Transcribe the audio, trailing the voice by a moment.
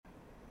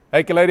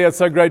Hey, Kaladi, it's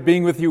so great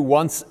being with you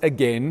once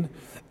again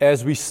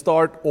as we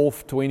start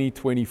off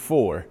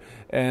 2024.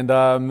 And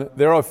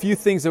there are a few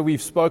things that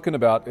we've spoken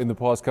about in the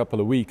past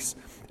couple of weeks,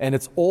 and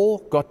it's all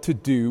got to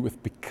do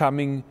with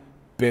becoming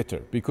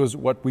better. Because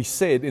what we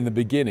said in the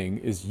beginning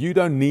is you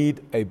don't need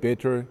a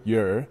better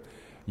year,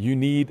 you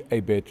need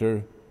a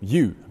better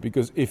you.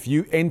 Because if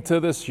you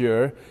enter this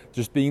year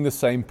just being the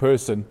same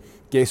person,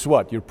 guess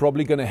what? You're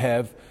probably going to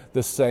have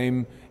the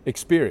same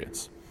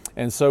experience.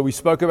 And so we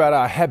spoke about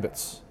our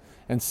habits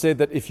and said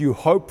that if you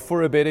hope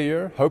for a better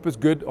year, hope is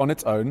good on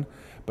its own,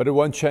 but it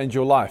won't change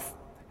your life.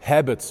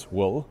 Habits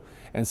will.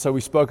 And so we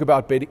spoke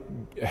about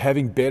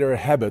having better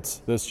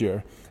habits this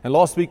year. And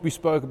last week we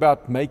spoke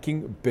about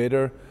making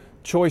better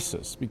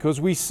choices,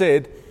 because we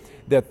said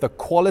that the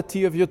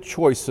quality of your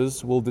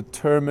choices will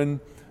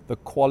determine the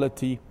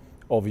quality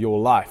of your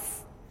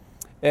life.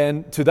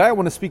 And today I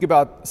want to speak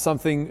about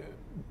something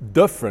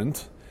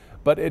different,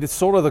 but it is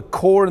sort of the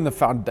core and the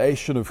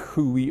foundation of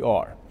who we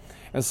are.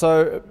 And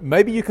so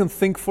maybe you can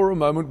think for a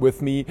moment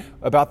with me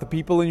about the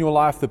people in your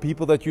life, the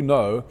people that you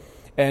know,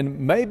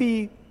 and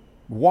maybe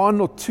one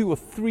or two or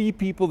three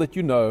people that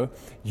you know,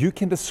 you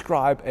can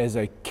describe as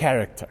a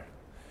character.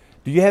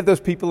 Do you have those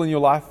people in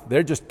your life?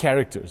 They're just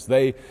characters.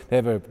 They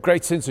have a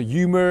great sense of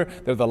humor.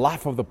 They're the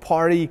life of the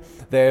party.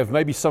 They have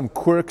maybe some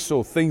quirks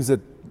or things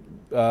that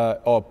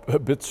are a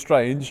bit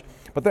strange,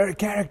 but they're a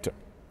character.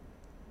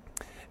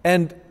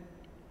 And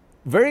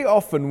very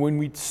often when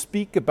we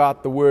speak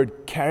about the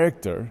word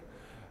character,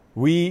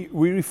 we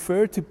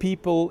refer to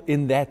people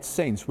in that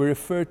sense. We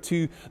refer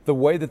to the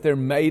way that they're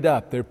made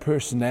up, their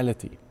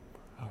personality.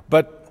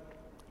 But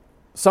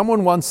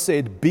someone once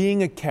said,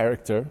 being a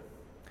character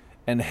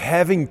and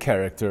having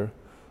character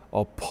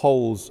are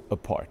poles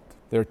apart.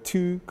 They're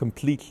two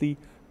completely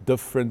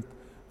different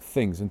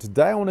things. And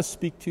today I want to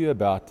speak to you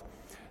about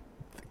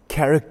the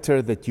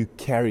character that you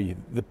carry,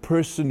 the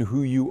person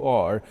who you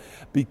are,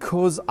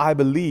 because I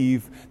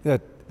believe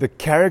that the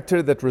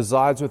character that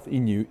resides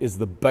within you is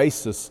the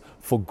basis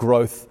for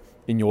growth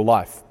in your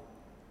life.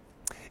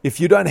 If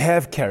you don't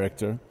have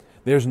character,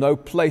 there's no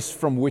place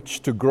from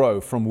which to grow,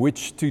 from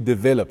which to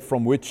develop,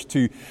 from which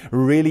to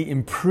really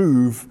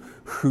improve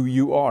who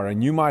you are.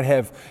 And you might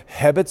have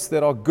habits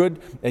that are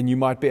good, and you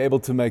might be able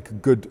to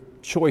make good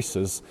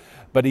choices.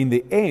 But in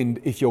the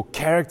end, if your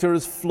character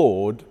is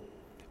flawed,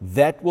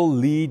 that will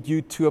lead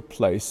you to a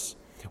place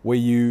where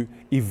you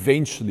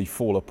eventually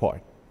fall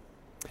apart.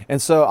 And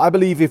so I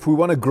believe if we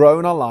want to grow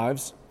in our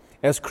lives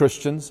as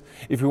Christians,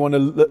 if we want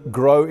to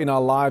grow in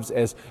our lives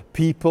as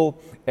people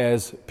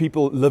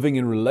living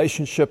in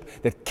relationship,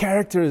 that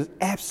character is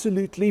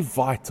absolutely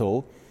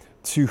vital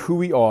to who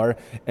we are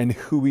and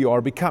who we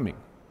are becoming.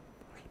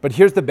 But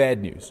here's the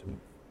bad news,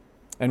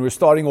 and we're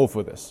starting off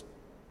with this.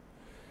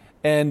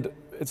 And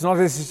it's not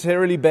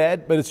necessarily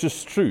bad, but it's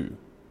just true.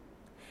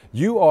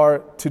 You are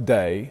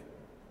today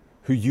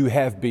who you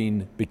have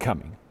been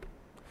becoming,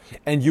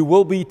 and you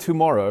will be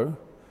tomorrow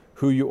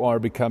who you are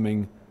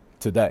becoming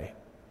today.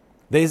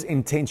 There's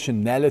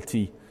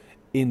intentionality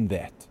in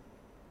that.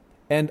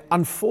 And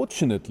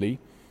unfortunately,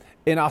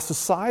 in our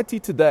society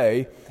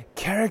today,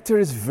 character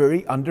is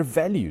very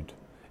undervalued.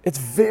 It's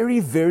very,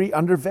 very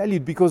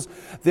undervalued because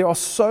there are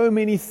so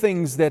many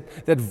things that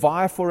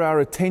vie for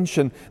our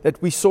attention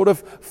that we sort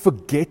of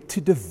forget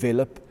to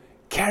develop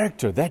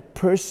character, that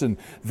person,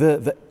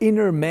 the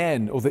inner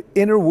man or the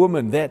inner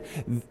woman, that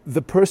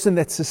the person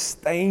that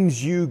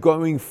sustains you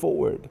going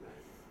forward.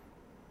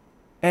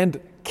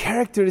 And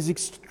character is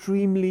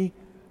extremely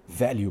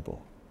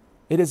valuable.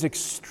 It is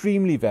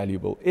extremely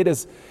valuable. It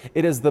is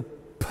the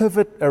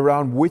pivot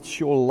around which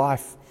your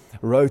life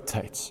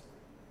rotates.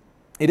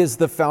 It is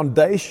the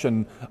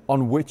foundation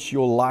on which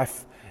your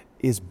life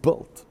is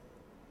built.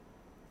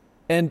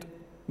 And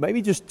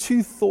maybe just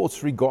two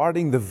thoughts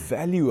regarding the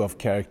value of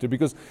character,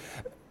 because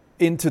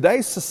in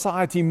today's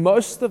society,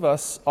 most of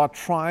us are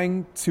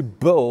trying to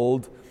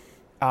build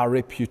our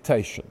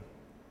reputation.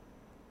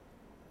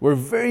 We're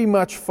very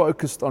much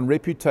focused on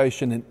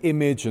reputation and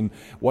image and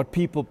what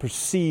people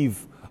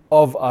perceive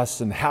of us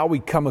and how we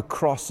come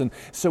across. And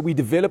so we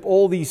develop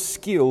all these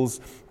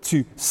skills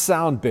to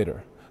sound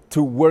better,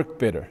 to work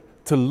better,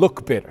 to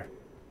look better.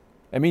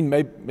 I mean,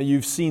 maybe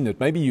you've seen it.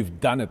 Maybe you've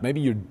done it. Maybe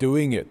you're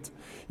doing it.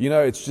 You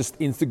know, it's just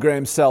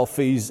Instagram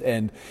selfies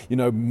and,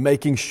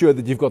 making sure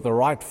that you've got the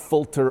right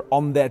filter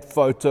on that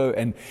photo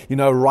and,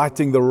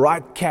 writing the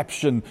right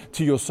caption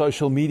to your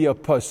social media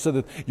post so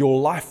that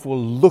your life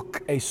will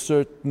look a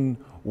certain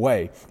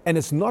way. And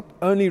it's not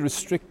only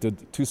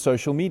restricted to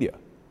social media.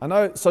 I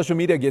know social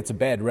media gets a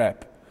bad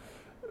rap,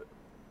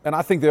 and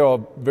I think there are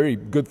very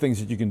good things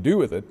that you can do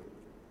with it.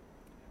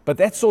 But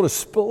that sort of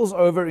spills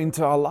over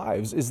into our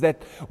lives, is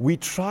that we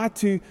try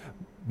to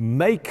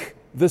make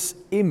this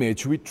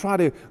image, we try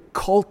to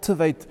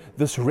cultivate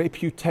this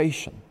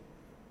reputation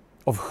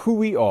of who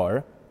we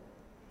are,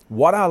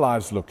 what our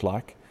lives look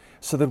like,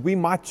 so that we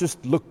might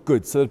just look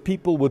good, so that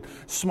people would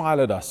smile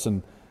at us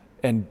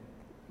and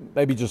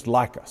maybe just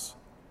like us.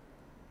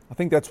 I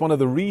think that's one of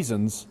the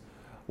reasons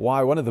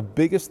why one of the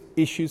biggest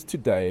issues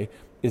today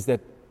is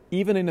that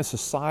even in a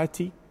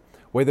society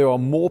where there are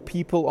more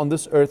people on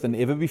this earth than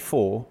ever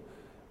before,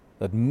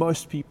 that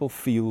most people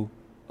feel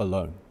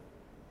alone.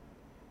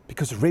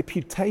 Because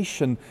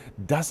reputation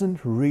doesn't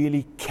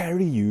really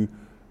carry you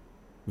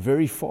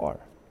very far.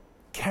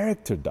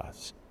 Character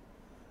does.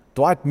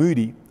 Dwight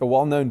Moody, a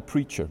well-known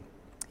preacher,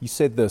 he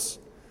said this: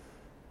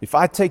 "If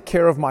I take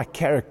care of my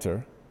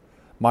character,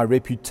 my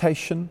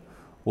reputation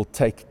will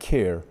take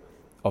care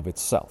of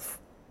itself."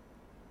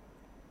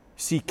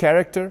 See,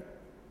 character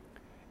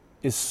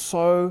is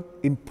so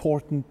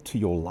important to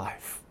your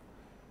life.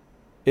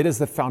 It is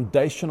the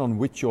foundation on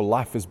which your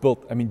life is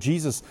built. I mean,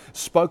 Jesus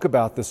spoke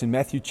about this in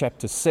Matthew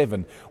chapter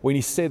 7 when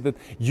he said that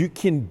you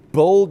can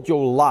build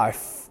your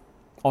life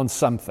on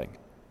something.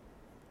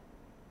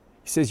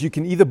 He says you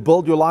can either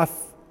build your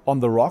life on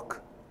the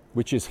rock,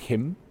 which is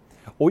Him,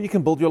 or you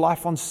can build your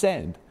life on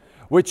sand,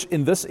 which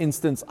in this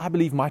instance, I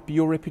believe might be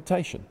your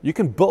reputation. You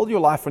can build your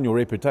life on your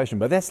reputation,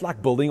 but that's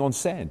like building on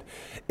sand.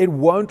 It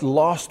won't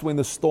last when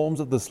the storms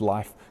of this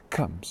life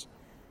comes.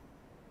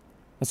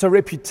 And so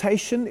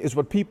reputation is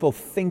what people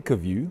think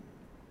of you.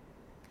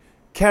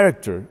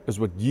 Character is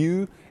what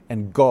you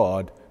and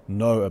God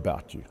know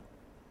about you.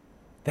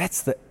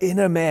 That's the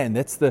inner man,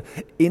 that's the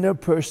inner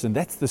person,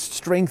 that's the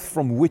strength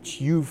from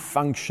which you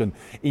function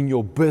in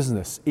your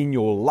business, in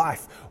your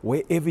life,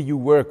 wherever you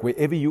work,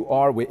 wherever you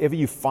are, wherever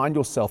you find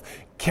yourself.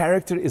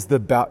 Character is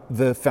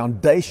the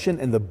foundation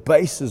and the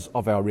basis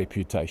of our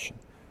reputation.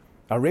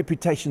 Our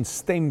reputation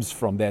stems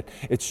from that.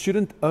 It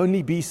shouldn't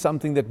only be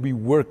something that we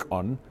work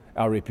on,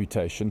 our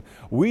reputation.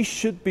 We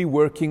should be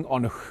working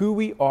on who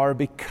we are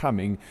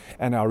becoming,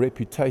 and our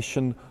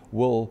reputation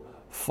will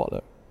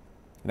follow.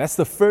 And that's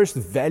the first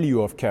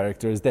value of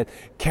character, is that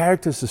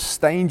character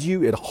sustains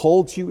you, it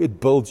holds you, it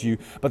builds you.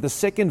 But the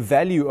second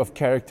value of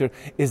character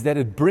is that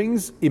it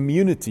brings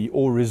immunity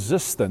or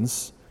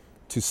resistance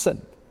to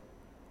sin.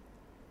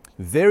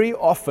 Very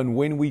often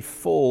when we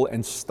fall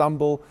and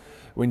stumble,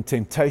 when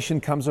temptation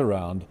comes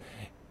around,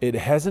 it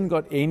hasn't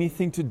got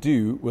anything to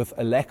do with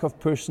a lack of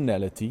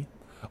personality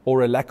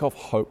or a lack of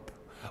hope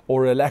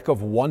or a lack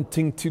of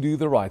wanting to do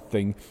the right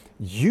thing.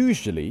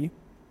 Usually,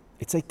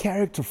 it's a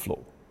character flaw.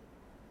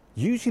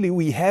 Usually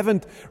we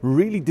haven't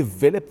really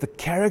developed the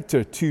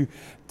character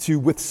to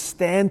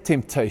withstand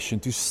temptation,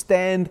 to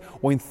stand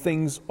when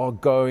things are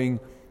going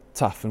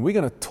tough. And we're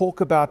going to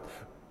talk about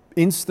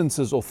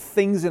instances or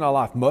things in our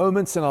life,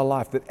 moments in our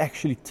life that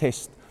actually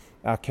test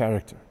our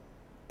character.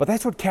 But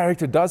that's what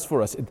character does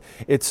for us.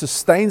 It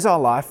sustains our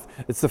life.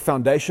 It's the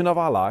foundation of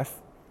our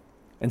life.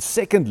 And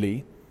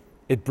secondly,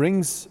 it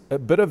brings a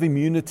bit of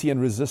immunity and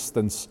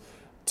resistance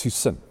to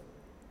sin.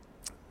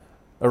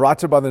 A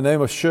writer by the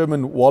name of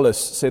Sherman Wallace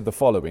said the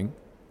following: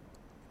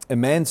 "A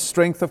man's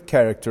strength of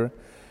character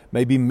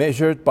may be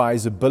measured by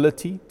his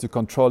ability to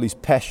control his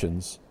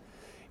passions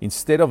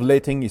instead of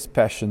letting his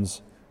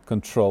passions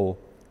control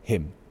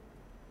him."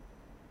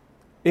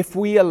 If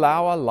we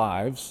allow our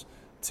lives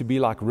to be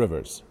like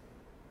rivers,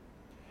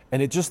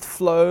 and it just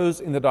flows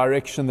in the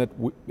direction that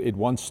it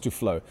wants to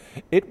flow,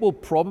 it will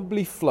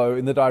probably flow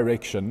in the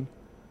direction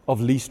of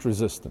least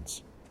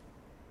resistance.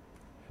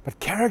 But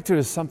character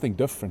is something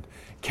different.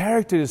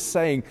 Character is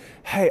saying,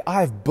 hey,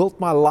 I've built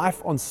my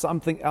life on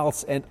something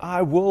else, and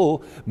I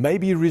will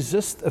maybe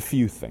resist a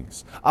few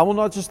things. I will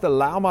not just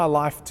allow my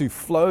life to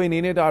flow in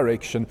any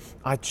direction.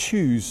 I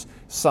choose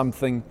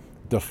something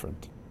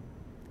different.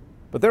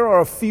 But there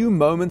are a few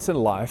moments in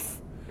life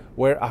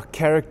where our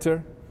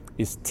character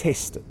is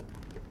tested.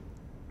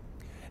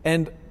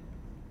 And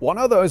one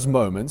of those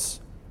moments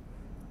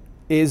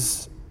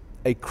is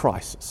a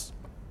crisis.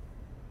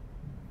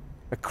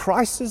 A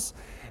crisis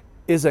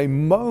is a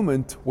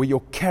moment where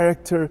your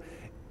character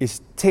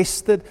is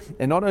tested,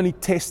 and not only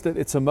tested,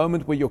 it's a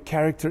moment where your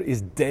character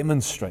is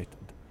demonstrated.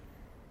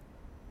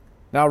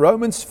 Now,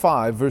 Romans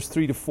 5, verse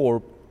 3 to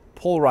 4,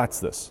 Paul writes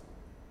this.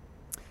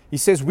 He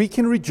says, "We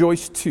can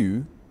rejoice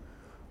too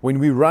when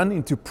we run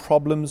into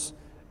problems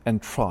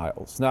and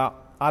trials." Now,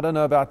 I don't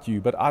know about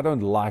you, but I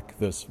don't like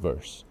this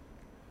verse.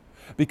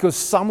 Because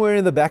somewhere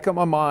in the back of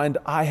my mind,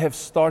 I have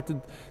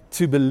started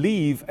to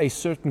believe a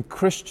certain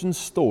Christian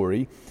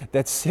story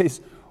that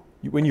says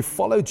when you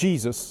follow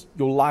Jesus,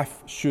 your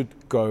life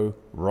should go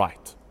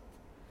right.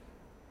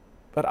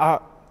 But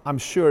I'm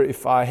sure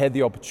if I had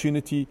the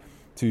opportunity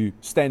to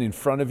stand in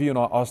front of you and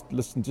I asked,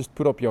 listen, just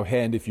put up your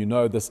hand if you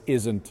know this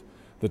isn't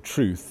the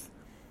truth,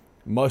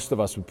 most of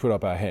us would put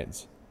up our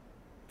hands.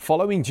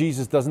 Following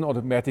Jesus doesn't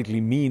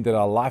automatically mean that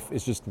our life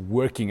is just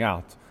working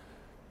out.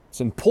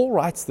 So, and Paul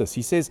writes this.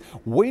 He says,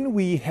 when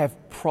we have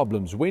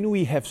problems, when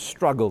we have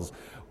struggles,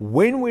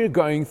 when we're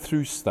going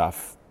through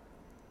stuff,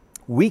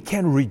 we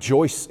can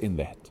rejoice in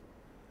that.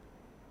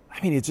 I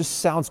mean, it just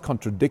sounds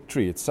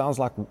contradictory. It sounds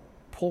like,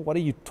 Paul, what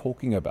are you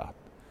talking about?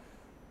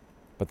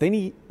 But then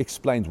he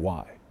explains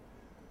why.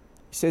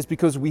 He says,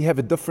 because we have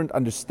a different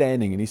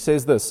understanding. And he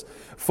says this,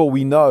 "For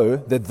we know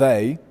that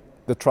they,"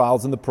 the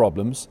trials and the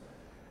problems,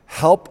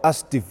 "help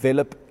us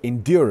develop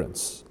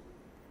endurance.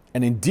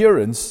 And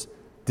endurance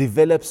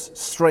develops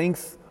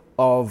strength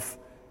of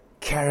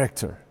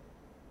character.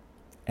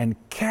 And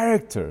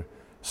character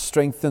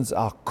strengthens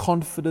our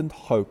confident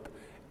hope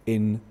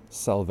in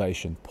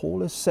salvation.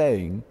 Paul is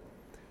saying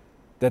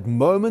that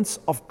moments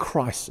of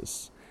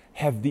crisis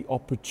have the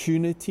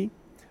opportunity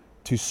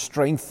to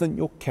strengthen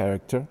your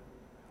character,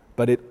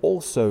 but it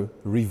also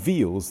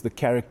reveals the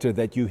character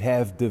that you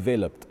have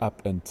developed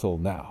up until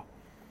now.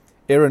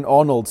 Aaron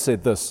Arnold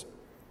said this: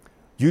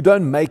 "You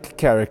don't make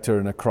character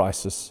in a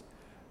crisis,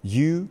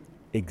 you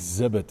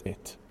exhibit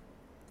it."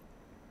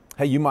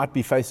 Hey, you might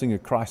be facing a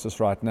crisis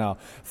right now.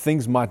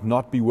 Things might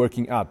not be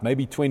working out.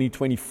 Maybe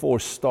 2024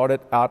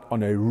 started out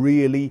on a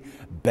really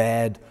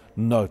bad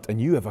note, and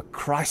you have a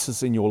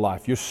crisis in your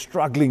life. You're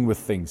struggling with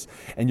things,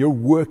 and you're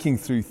working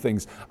through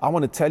things. I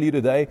want to tell you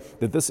today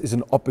that this is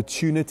an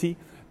opportunity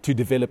to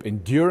develop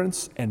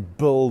endurance and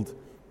build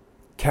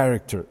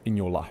character in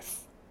your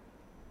life.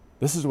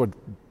 This is what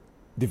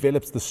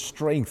develops the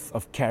strength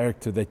of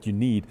character that you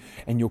need,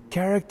 and your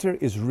character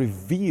is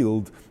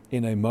revealed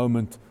in a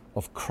moment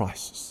of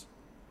crisis.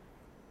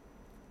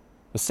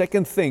 The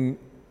second thing,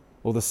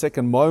 or the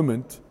second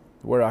moment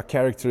where our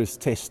character is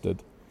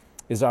tested,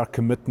 is our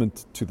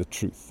commitment to the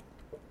truth.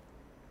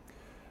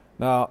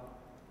 Now,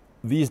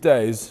 these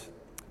days,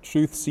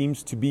 truth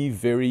seems to be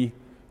very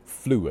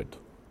fluid.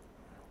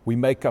 We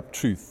make up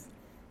truth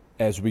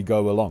as we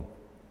go along.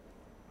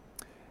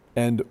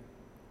 And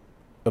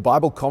a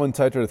Bible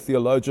commentator, a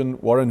theologian,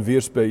 Warren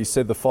Wiersbe, he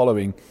said the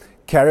following: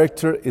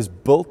 "Character is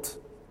built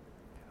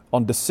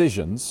on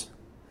decisions,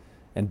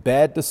 and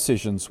bad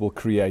decisions will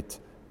create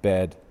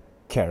bad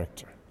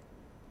character."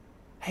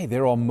 Hey,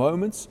 there are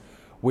moments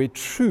where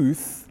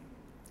truth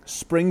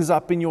springs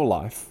up in your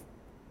life.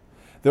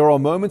 There are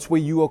moments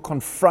where you are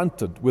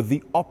confronted with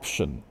the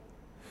option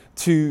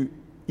to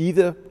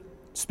either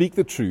speak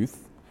the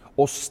truth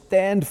or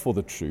stand for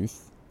the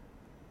truth,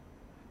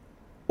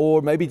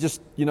 or maybe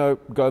just,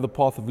 go the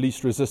path of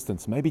least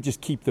resistance. Maybe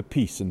just keep the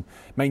peace and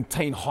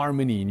maintain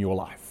harmony in your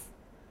life.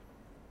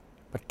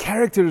 But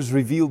character is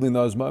revealed in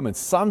those moments.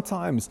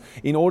 Sometimes,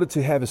 in order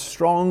to have a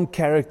strong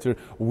character,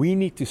 we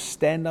need to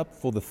stand up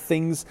for the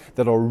things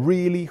that are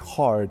really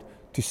hard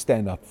to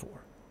stand up for.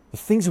 The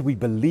things that we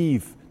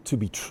believe to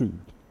be true.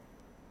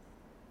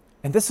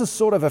 And this is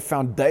sort of a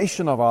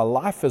foundation of our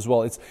life as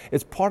well.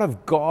 It's part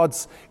of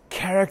God's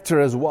character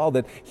as well,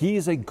 that He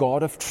is a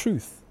God of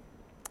truth.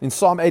 In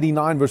Psalm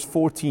 89, verse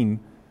 14,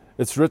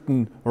 it's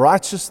written,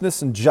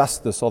 "Righteousness and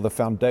justice are the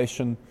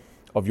foundation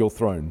of your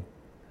throne.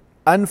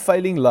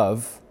 Unfailing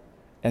love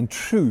and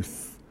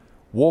truth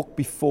walk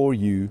before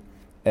you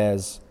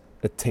as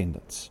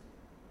attendants."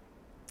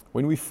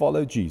 When we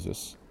follow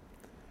Jesus,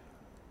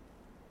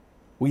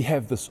 we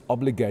have this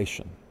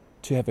obligation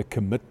to have a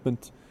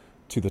commitment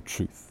to the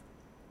truth.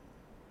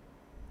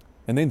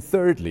 And then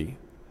thirdly,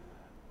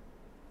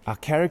 our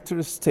character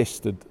is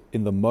tested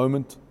in the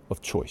moment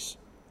of choice.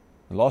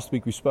 And last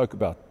week we spoke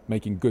about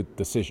making good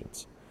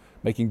decisions,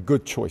 making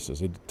good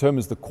choices. It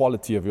determines the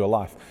quality of your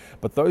life.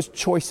 But those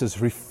choices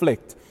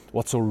reflect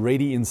what's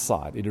already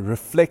inside. It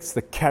reflects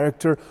the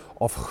character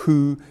of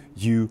who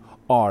you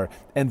are.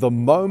 And the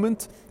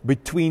moment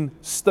between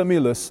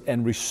stimulus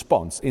and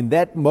response, in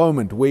that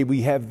moment where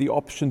we have the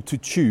option to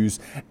choose,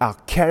 our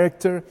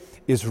character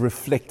is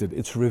reflected.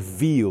 It's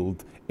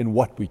revealed in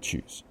what we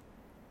choose.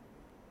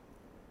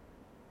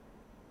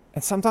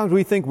 And sometimes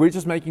we think we're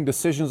just making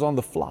decisions on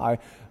the fly.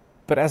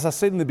 But as I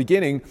said in the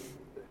beginning,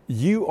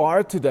 you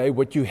are today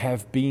what you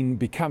have been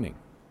becoming.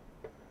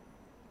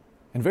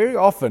 And very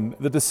often,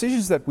 the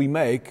decisions that we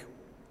make,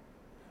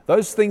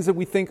 those things that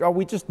we think,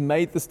 we just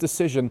made this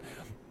decision,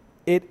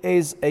 it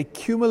is a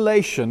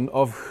accumulation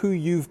of who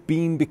you've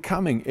been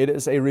becoming. It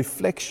is a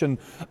reflection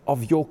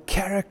of your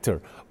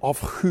character, of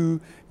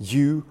who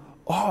you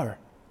are.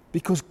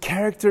 Because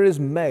character is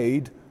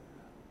made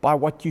by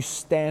what you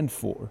stand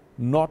for,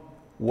 not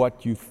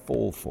what you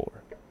fall for.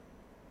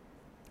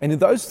 And in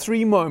those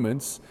three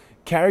moments,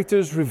 character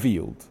is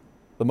revealed.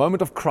 The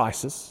moment of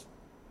crisis,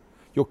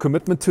 your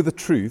commitment to the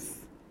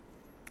truth,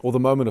 or the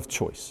moment of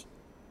choice.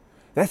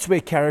 That's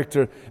where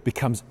character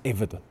becomes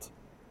evident.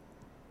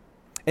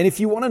 And if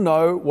you want to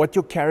know what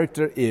your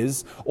character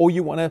is, or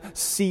you want to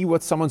see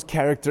what someone's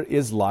character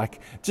is like,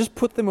 just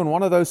put them in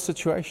one of those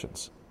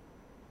situations.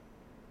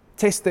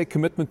 Test their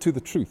commitment to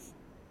the truth.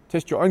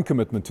 Test your own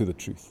commitment to the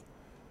truth.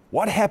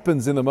 What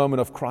happens in the moment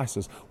of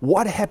crisis?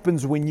 What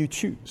happens when you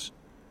choose?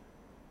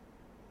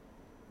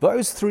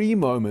 Those three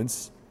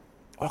moments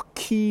are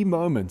key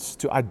moments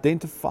to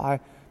identify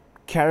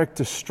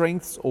character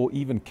strengths or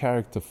even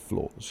character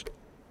flaws.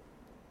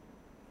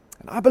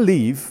 And I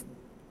believe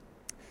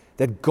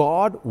that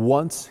God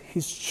wants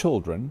His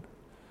children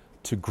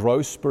to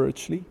grow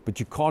spiritually, but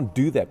you can't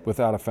do that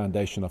without a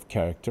foundation of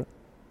character.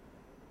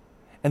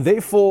 And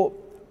therefore,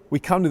 we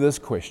come to this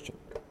question.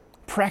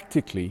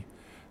 Practically,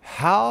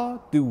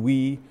 how do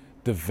we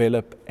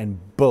develop and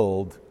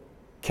build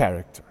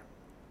character?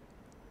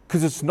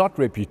 Because it's not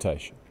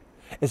reputation.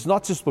 It's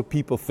not just what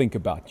people think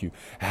about you.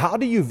 How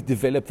do you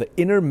develop the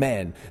inner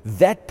man,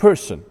 that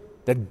person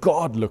that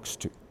God looks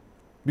to?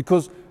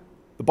 Because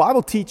the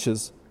Bible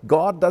teaches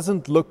God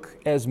doesn't look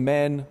as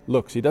man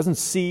looks. He doesn't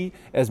see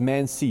as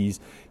man sees.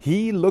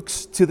 He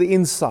looks to the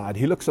inside.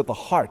 He looks at the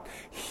heart.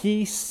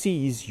 He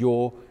sees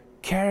your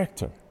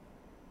character.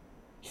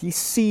 He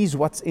sees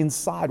what's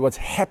inside, what's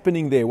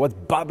happening there, what's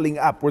bubbling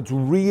up, what's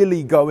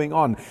really going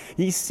on.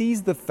 He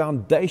sees the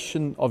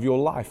foundation of your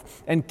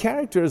life. And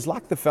character is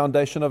like the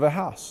foundation of a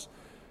house.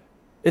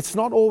 It's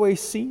not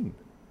always seen.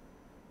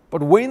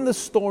 But when the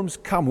storms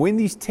come, when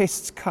these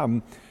tests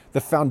come,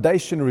 the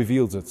foundation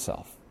reveals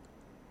itself.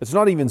 It's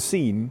not even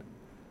seen,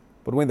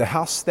 but when the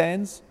house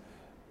stands,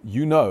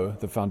 you know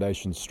the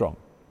foundation's strong.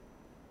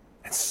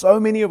 And so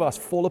many of us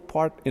fall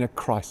apart in a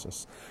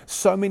crisis.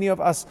 So many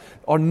of us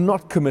are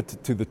not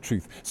committed to the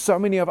truth. So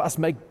many of us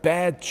make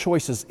bad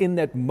choices in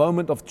that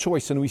moment of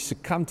choice, and we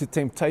succumb to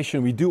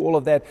temptation. We do all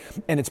of that,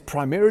 and it's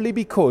primarily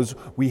because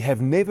we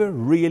have never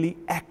really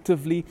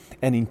actively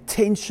and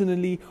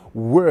intentionally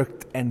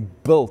worked and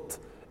built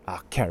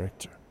our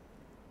character.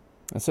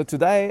 And so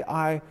today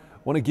I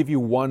want to give you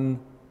one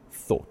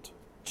thought.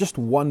 Just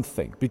one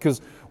thing, because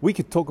we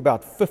could talk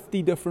about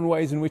 50 different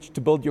ways in which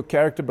to build your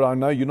character, but I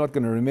know you're not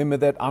going to remember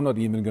that. I'm not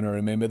even going to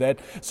remember that.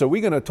 So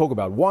we're going to talk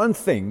about one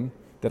thing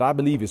that I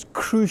believe is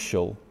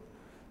crucial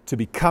to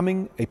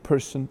becoming a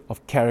person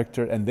of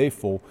character and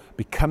therefore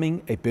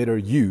becoming a better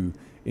you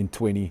in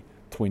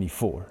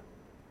 2024.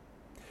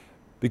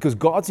 Because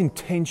God's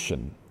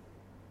intention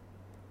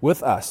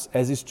with us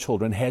as His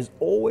children has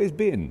always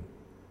been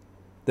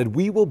that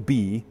we will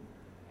be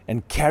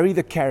and carry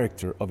the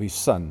character of His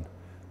Son,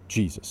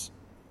 Jesus.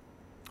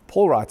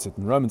 Paul writes it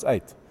in Romans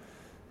 8,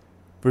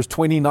 verse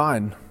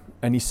 29,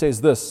 and he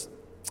says this,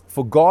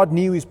 "For God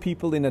knew His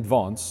people in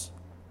advance,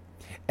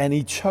 and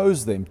He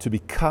chose them to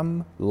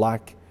become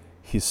like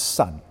His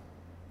Son,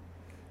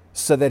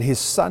 so that His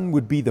Son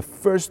would be the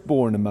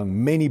firstborn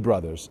among many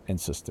brothers and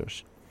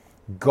sisters."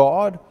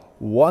 God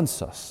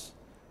wants us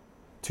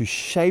to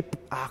shape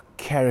our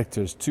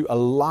characters, to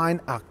align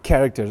our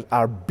characters,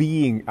 our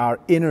being, our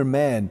inner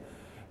man,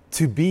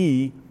 to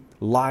be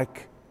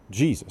like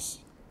Jesus.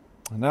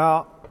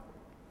 Now,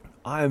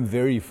 I am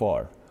very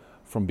far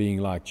from being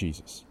like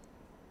Jesus.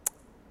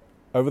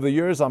 Over the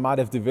years, I might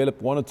have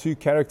developed one or two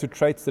character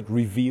traits that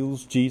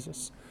reveals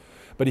Jesus.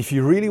 But if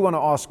you really want to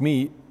ask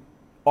me,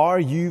 are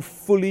you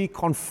fully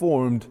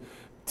conformed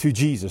to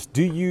Jesus?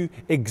 Do you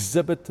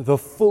exhibit the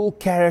full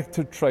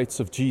character traits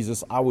of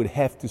Jesus? I would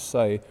have to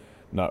say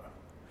no.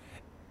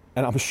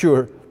 And I'm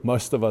sure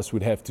most of us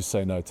would have to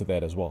say no to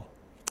that as well.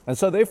 And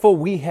so therefore,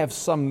 we have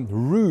some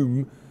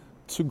room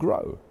to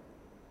grow.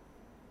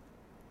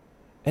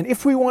 And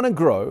if we want to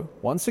grow,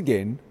 once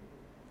again,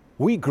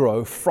 we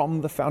grow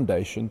from the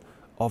foundation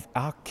of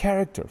our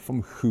character,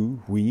 from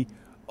who we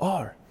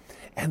are.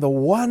 And the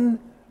one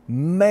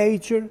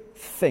major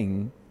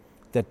thing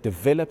that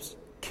develops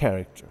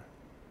character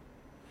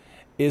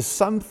is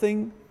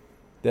something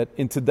that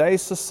in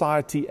today's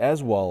society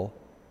as well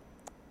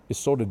is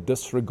sort of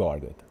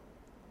disregarded.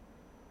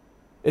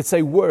 It's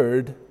a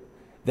word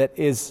that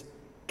is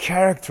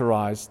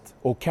characterized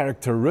or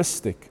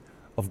characteristic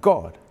of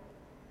God.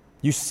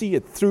 You see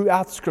it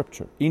throughout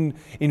Scripture. In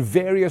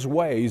various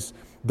ways,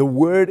 the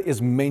word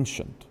is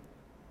mentioned.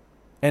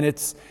 And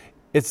it's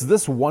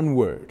this one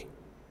word.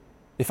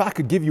 If I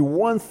could give you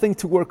one thing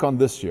to work on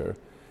this year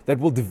that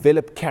will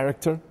develop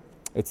character,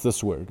 it's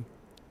this word: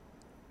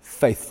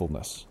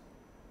 faithfulness.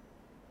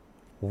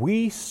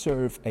 We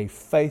serve a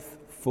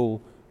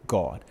faithful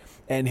God.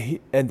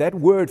 And that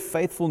word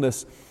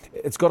faithfulness,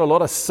 it's got a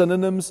lot of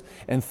synonyms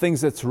and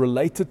things that's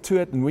related to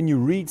it. And when you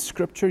read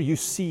Scripture, you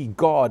see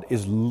God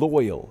is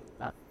loyal.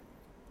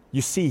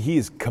 You see He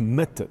is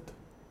committed.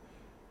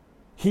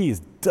 He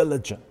is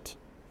diligent.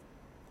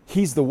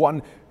 He's the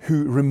one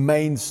who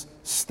remains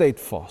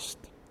steadfast.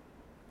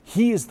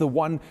 He is the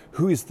one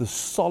who is the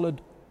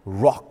solid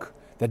rock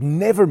that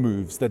never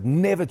moves, that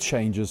never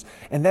changes.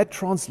 And that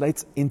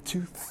translates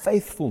into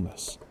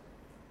faithfulness.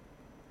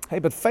 Hey,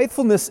 but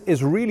faithfulness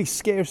is really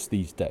scarce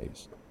these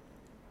days.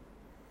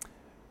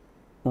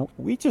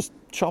 We just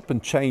chop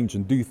and change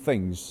and do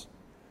things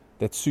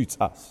that suits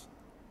us.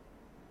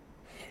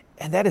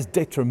 And that is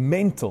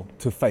detrimental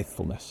to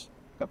faithfulness.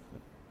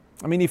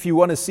 I mean, if you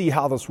want to see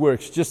how this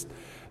works,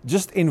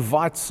 just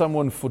invite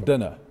someone for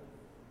dinner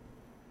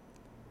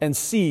and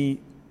see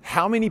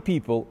how many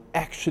people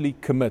actually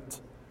commit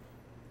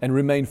and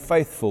remain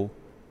faithful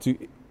to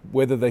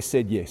whether they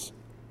said yes.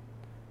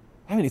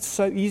 I mean, it's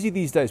so easy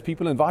these days.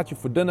 People invite you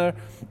for dinner,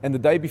 and the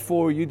day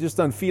before you just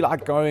don't feel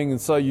like going, and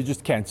so you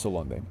just cancel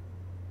on them.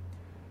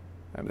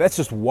 That's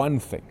just one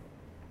thing.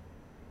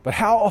 But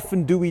how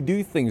often do we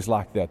do things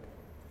like that?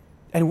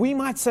 And we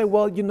might say,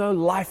 well,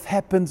 life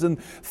happens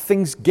and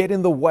things get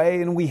in the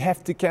way and we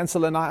have to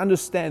cancel. And I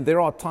understand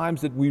there are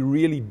times that we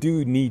really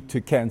do need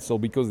to cancel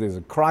because there's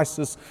a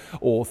crisis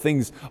or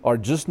things are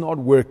just not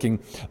working.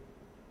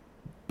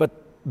 But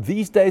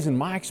these days, in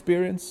my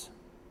experience,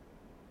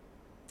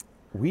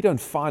 we don't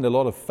find a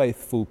lot of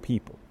faithful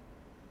people.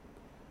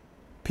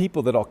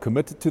 People that are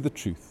committed to the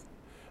truth.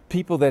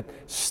 People that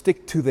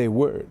stick to their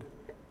word.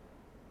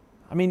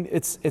 I mean,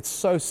 it's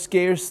so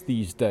scarce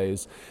these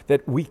days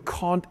that we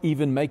can't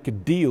even make a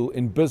deal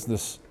in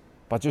business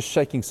by just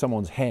shaking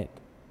someone's hand.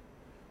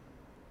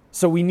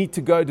 So we need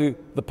to go to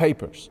the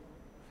papers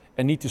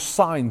and need to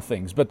sign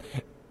things. But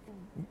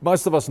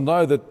most of us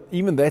know that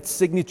even that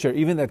signature,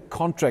 even that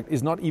contract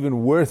is not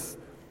even worth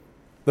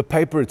the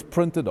paper it's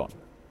printed on.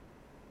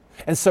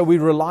 And so we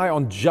rely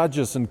on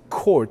judges and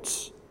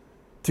courts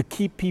to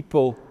keep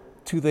people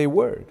to their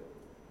word.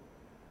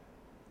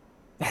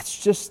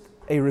 That's just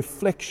a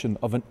reflection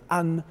of an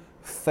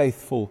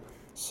unfaithful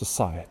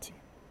society.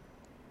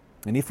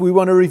 And if we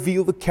want to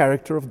reveal the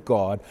character of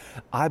God,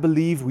 I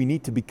believe we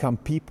need to become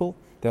people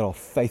that are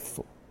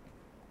faithful.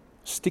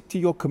 Stick to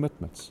your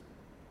commitments.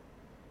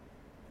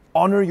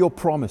 Honor your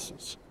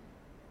promises.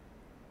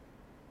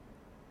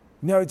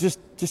 No, just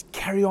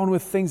carry on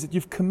with things that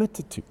you've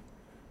committed to.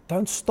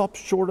 Don't stop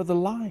short of the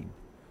line.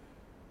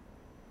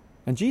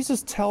 And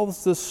Jesus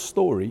tells this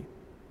story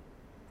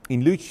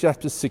in Luke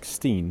chapter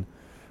 16,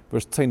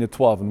 verse 10 to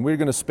 12. And we're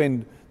going to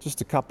spend just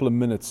a couple of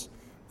minutes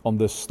on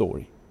this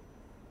story.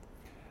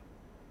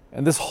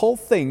 And this whole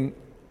thing,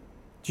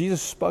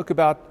 Jesus spoke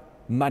about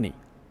money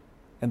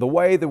and the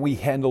way that we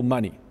handle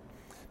money.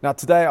 Now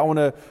today I want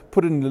to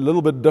put it in a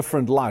little bit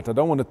different light. I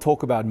don't want to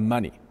talk about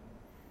money.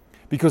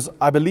 Because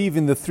I believe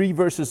in the 3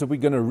 verses that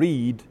we're going to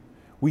read,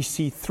 we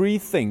see 3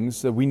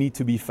 things that we need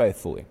to be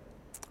faithful in.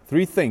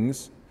 3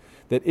 things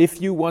that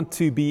if you want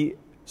to be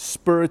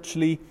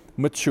spiritually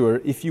mature,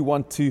 if you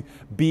want to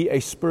be a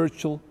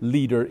spiritual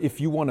leader,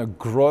 if you want to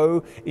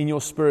grow in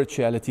your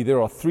spirituality,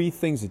 there are 3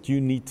 things that you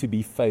need to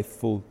be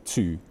faithful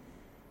to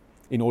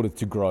in order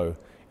to grow,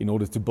 in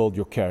order to build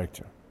your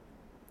character.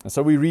 And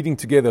so we're reading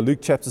together Luke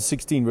chapter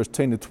 16, verse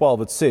 10 to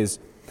 12. It says,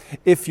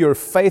 "If you're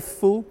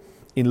faithful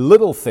in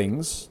little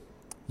things,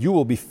 you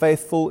will be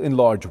faithful in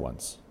large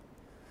ones.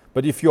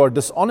 But if you are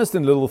dishonest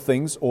in little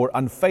things or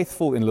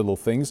unfaithful in little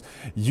things,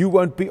 you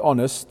won't be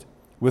honest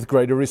with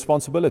greater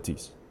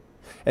responsibilities.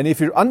 And if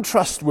you're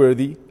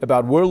untrustworthy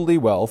about worldly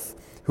wealth,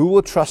 who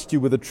will trust you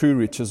with the true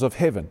riches of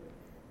heaven?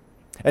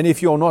 And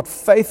if you're not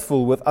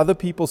faithful with other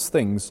people's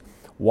things,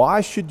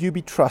 why should you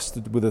be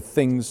trusted with the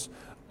things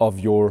of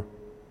your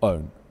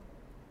own?"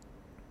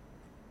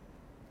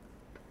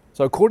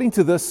 So according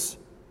to this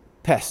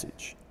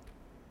passage,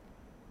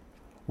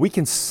 we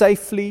can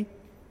safely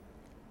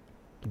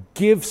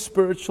give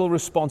spiritual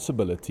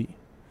responsibility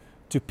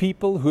to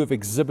people who have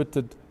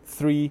exhibited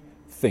 3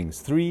 things,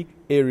 3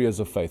 areas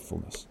of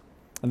faithfulness.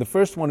 And the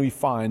first one we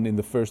find in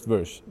the first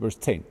verse, verse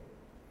 10.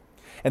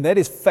 And that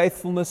is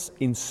faithfulness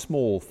in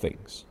small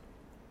things.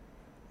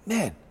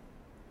 Man,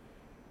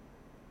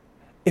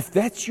 if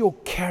that's your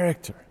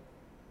character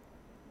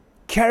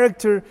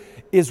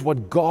is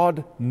what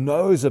God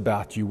knows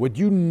about you, what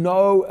you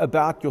know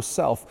about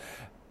yourself.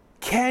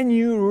 Can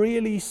you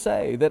really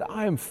say that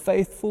I am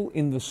faithful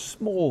in the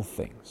small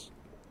things?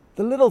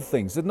 The little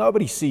things that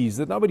nobody sees,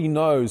 that nobody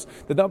knows,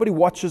 that nobody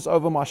watches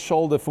over my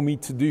shoulder for me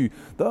to do.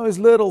 Those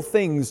little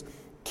things,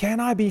 can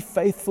I be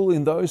faithful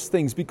in those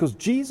things? Because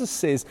Jesus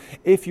says,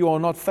 if you are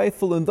not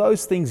faithful in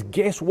those things,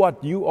 guess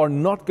what? You are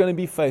not going to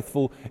be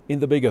faithful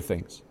in the bigger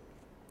things.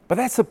 But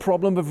that's a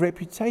problem of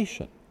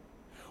reputation.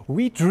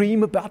 We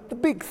dream about the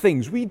big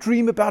things. We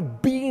dream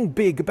about being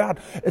big, about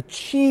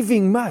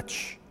achieving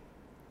much.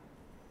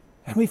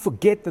 And we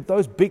forget that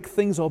those big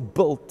things are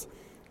built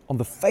on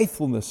the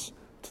faithfulness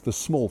to the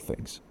small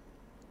things.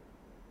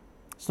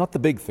 It's not the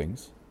big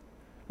things,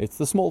 it's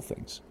the small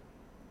things.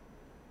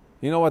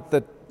 You know what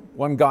that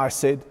one guy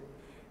said?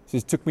 He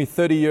says, it took me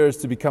 30 years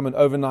to become an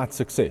overnight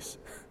success.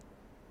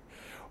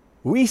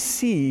 We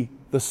see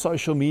the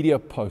social media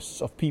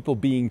posts of people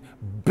being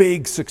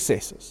big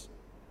successes.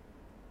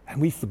 And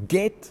we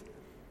forget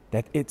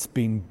that it's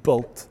been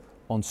built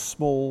on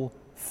small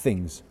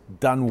things,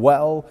 done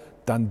well,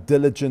 done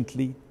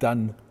diligently,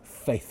 done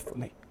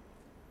faithfully.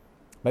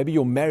 Maybe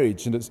your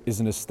marriage is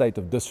in a state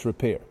of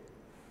disrepair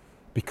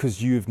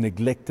because you've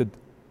neglected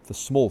the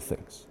small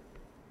things.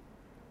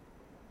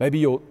 Maybe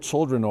your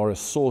children are a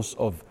source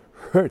of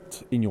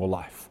hurt in your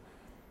life.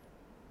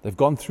 They've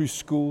gone through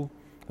school,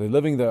 they're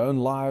living their own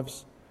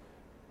lives,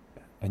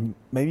 and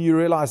maybe you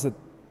realize that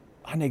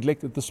I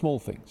neglected the small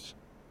things.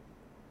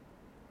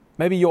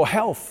 Maybe your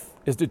health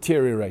is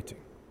deteriorating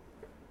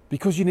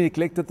because you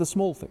neglected the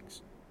small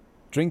things.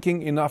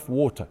 Drinking enough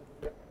water,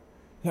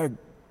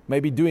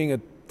 maybe doing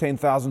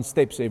 10,000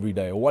 steps every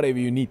day or whatever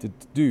you need to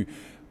do.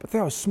 But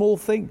there are small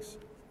things.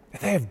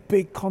 They have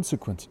big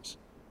consequences.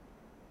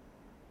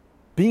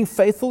 Being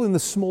faithful in the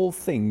small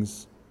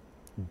things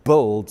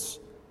builds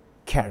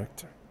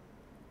character.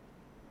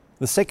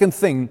 The second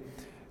thing,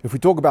 if we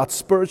talk about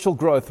spiritual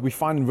growth, we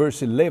find in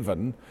verse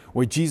 11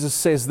 where Jesus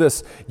says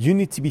this, you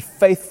need to be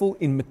faithful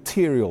in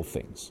material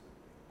things.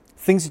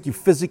 Things that you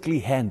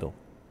physically handle.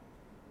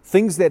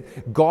 Things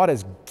that God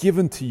has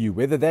given to you,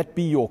 whether that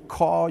be your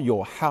car,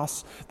 your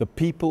house, the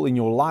people in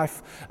your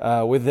life,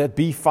 whether that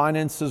be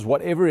finances,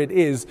 whatever it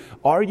is,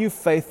 are you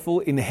faithful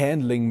in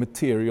handling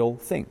material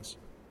things?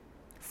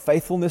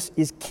 Faithfulness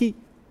is key.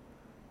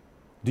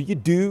 Do you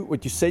do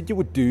what you said you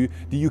would do?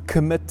 Do you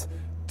commit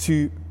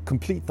to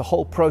complete the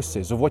whole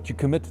process of what you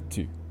committed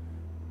to?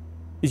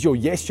 Is your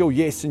yes,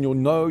 and your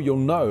no, your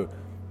no?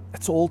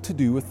 It's all to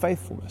do with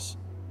faithfulness.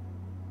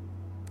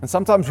 And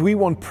sometimes we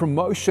want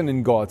promotion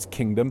in God's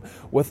kingdom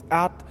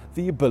without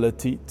the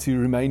ability to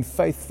remain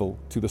faithful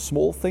to the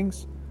small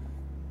things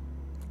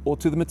or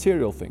to the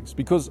material things.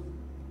 Because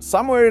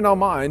somewhere in our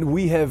mind,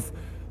 we have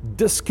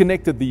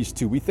disconnected these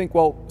two. We think,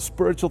 well,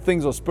 spiritual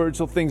things are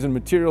spiritual things and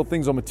material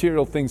things are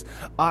material things.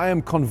 I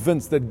am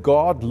convinced that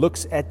God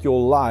looks at your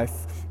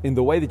life in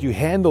the way that you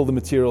handle the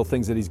material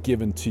things that He's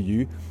given to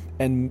you.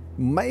 And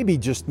maybe,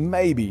 just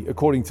maybe,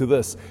 according to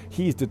this,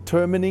 He's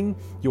determining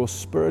your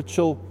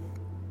spiritual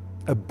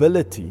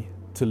ability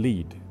to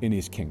lead in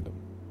His kingdom.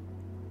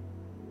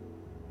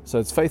 So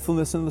it's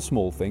faithfulness in the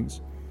small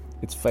things,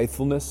 it's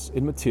faithfulness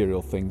in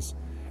material things,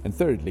 and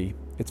thirdly,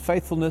 it's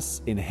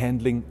faithfulness in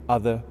handling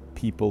other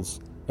people's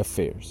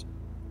affairs.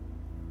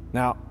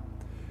 Now,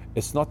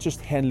 it's not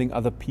just handling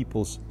other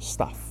people's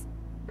stuff,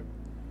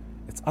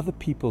 it's other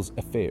people's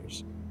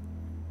affairs.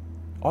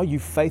 Are you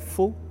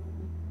faithful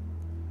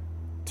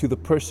to the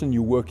person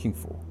you're working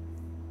for?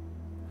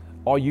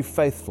 Are you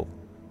faithful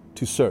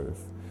to serve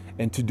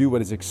and to do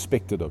what is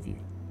expected of you?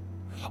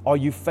 Are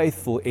you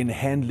faithful in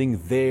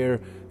handling their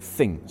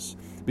things?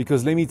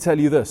 Because let me tell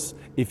you this,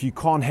 if you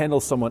can't handle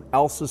someone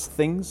else's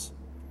things,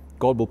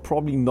 God will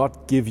probably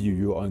not give you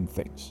your own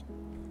things.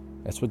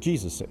 That's what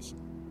Jesus says.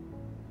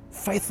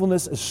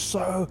 Faithfulness is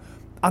so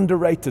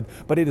underrated,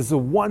 but it is the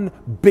one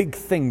big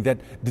thing that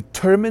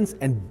determines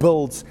and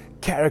builds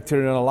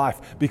character in our life,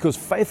 because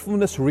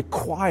faithfulness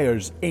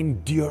requires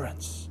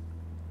endurance.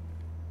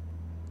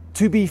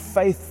 To be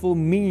faithful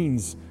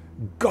means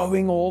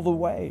going all the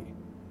way,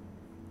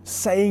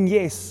 saying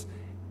yes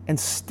and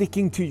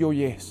sticking to your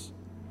yes,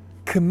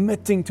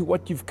 committing to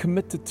what you've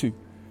committed to.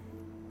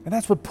 And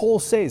that's what Paul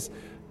says.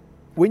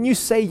 When you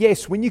say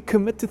yes, when you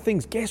commit to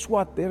things, guess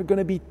what? There are going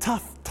to be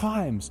tough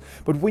times.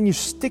 But when you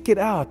stick it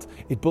out,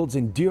 it builds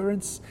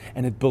endurance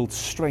and it builds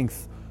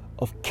strength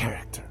of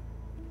character.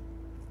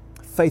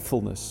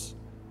 Faithfulness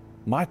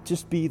might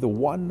just be the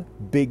one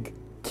big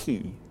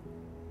key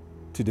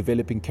to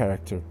developing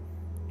character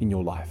in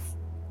your life.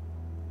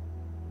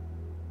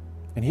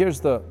 And here's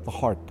the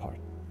hard part.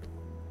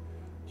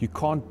 You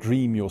can't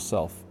dream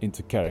yourself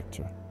into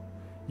character.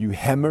 You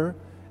hammer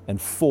and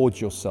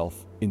forge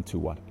yourself into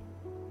one.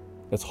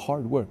 That's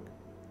hard work.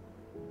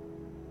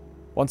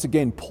 Once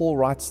again, Paul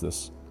writes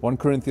this, 1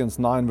 Corinthians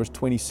 9, verse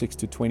 26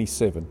 to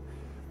 27.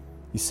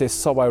 He says,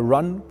 "So I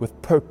run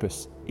with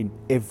purpose in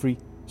every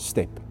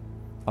step.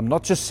 I'm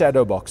not just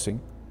shadow boxing.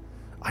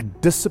 I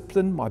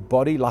discipline my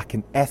body like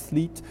an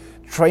athlete,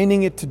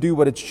 training it to do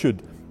what it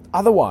should.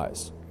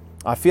 Otherwise,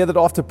 I fear that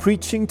after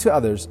preaching to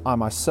others, I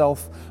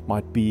myself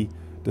might be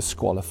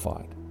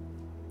disqualified."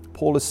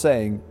 Paul is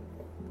saying,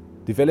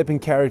 developing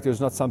character is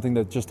not something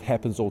that just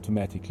happens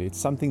automatically. It's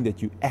something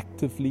that you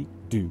actively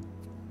do.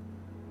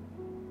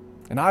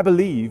 And I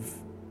believe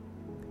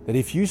that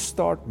if you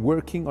start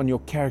working on your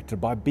character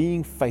by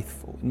being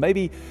faithful, and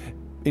maybe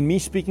in me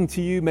speaking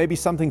to you, maybe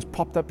something's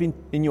popped up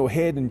in your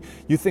head and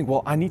you think,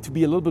 well, I need to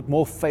be a little bit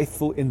more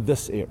faithful in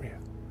this area.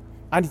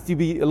 I need to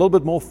be a little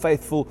bit more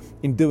faithful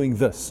in doing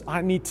this.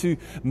 I need to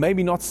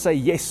maybe not say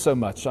yes so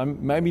much. I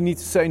maybe need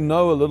to say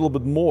no a little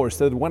bit more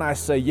so that when I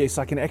say yes,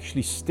 I can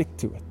actually stick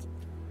to it.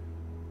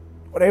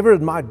 Whatever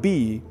it might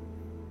be,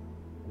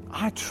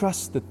 I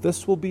trust that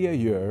this will be a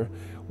year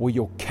where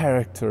your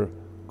character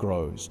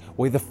grows,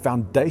 where the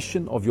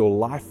foundation of your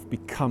life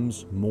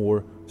becomes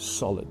more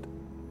solid.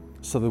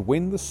 So that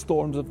when the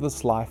storms of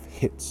this life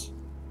hits,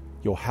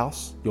 your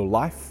house, your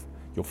life,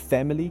 your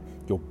family,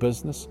 your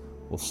business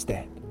will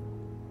stand.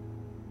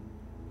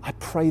 I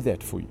pray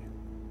that for you.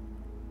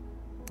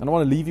 And I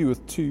want to leave you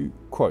with two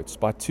quotes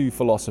by two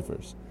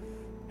philosophers.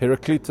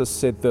 Heraclitus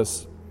said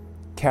this,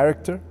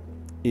 "Character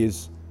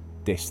is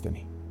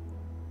destiny."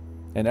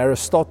 And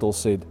Aristotle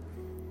said,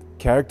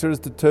 "Character is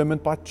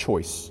determined by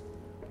choice,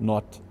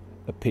 not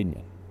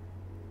opinion."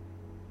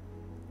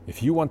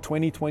 If you want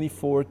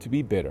 2024 to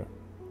be better,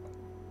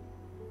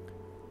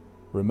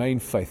 remain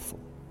faithful,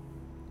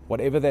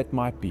 whatever that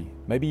might be.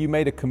 Maybe you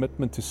made a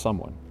commitment to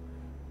someone,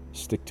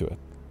 stick to it.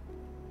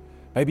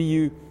 Maybe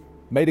you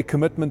made a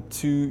commitment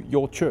to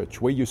your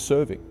church where you're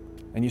serving,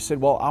 and you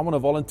said, well, I want to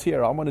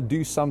volunteer, I want to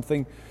do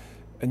something,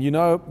 and you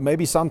know,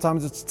 maybe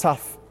sometimes it's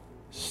tough.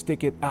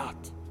 Stick it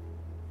out.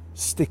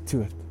 Stick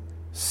to it.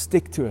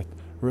 Stick to it.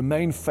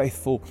 Remain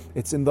faithful.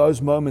 It's in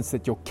those moments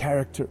that your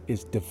character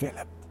is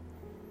developed.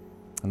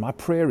 And my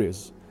prayer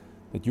is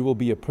that you will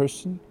be a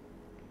person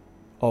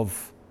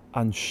of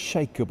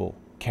unshakable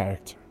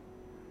character,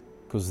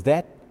 because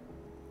that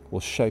will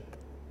shape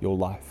your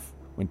life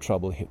when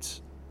trouble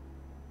hits.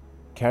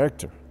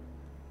 Character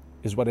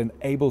is what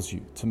enables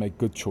you to make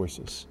good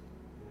choices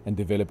and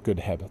develop good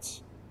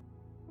habits.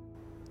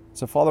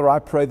 So, Father, I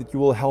pray that you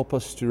will help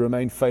us to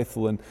remain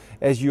faithful, and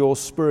as your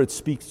Spirit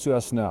speaks to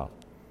us now,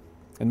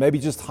 and maybe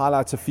just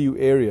highlights a few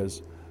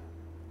areas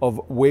of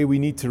where we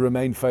need to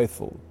remain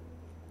faithful.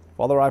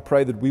 Father, I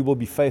pray that we will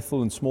be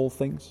faithful in small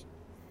things.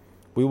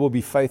 We will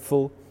be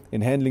faithful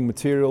in handling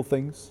material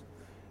things,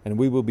 and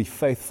we will be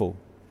faithful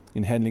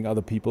in handling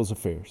other people's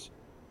affairs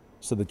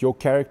so that your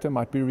character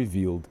might be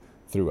revealed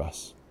through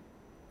us.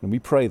 And we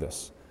pray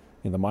this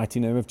in the mighty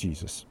name of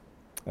Jesus.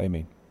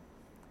 Amen.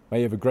 May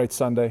you have a great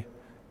Sunday.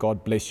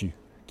 God bless you.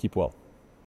 Keep well.